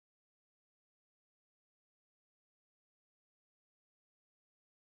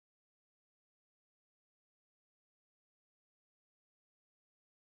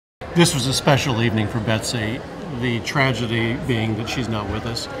This was a special evening for Betsy, the tragedy being that she's not with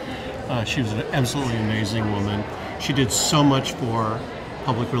us. She was an absolutely amazing woman. She did so much for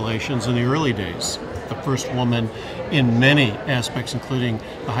public relations in the early days. The first woman in many aspects, including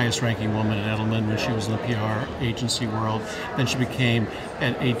the highest ranking woman at Edelman when she was in the PR agency world. Then she became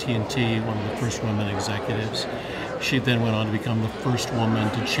at AT&T one of the first women executives. She then went on to become the first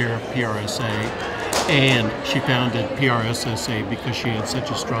woman to chair PRSA, and she founded PRSSA because she had such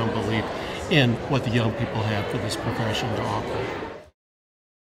a strong belief in what the young people have for this profession to offer.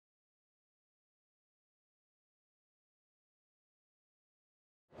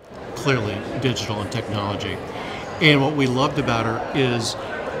 Clearly, digital and technology. And what we loved about her is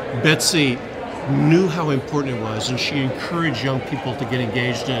Betsy knew how important it was, and she encouraged young people to get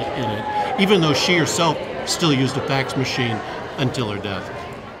engaged in it, even though she herself still used a fax machine until her death.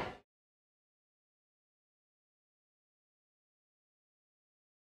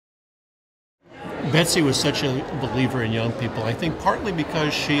 Betsy was such a believer in young people, I think partly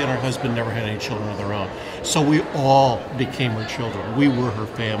because she and her husband never had any children of their own. So we all became her children. We were her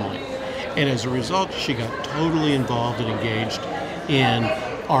family. And as a result, she got totally involved and engaged in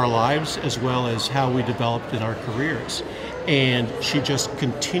our lives as well as how we developed in our careers. And she just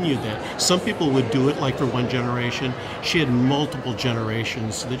continued that. Some people would do it like for one generation. She had multiple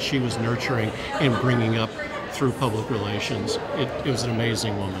generations that she was nurturing and bringing up through public relations. It was an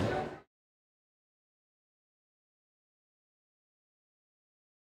amazing woman.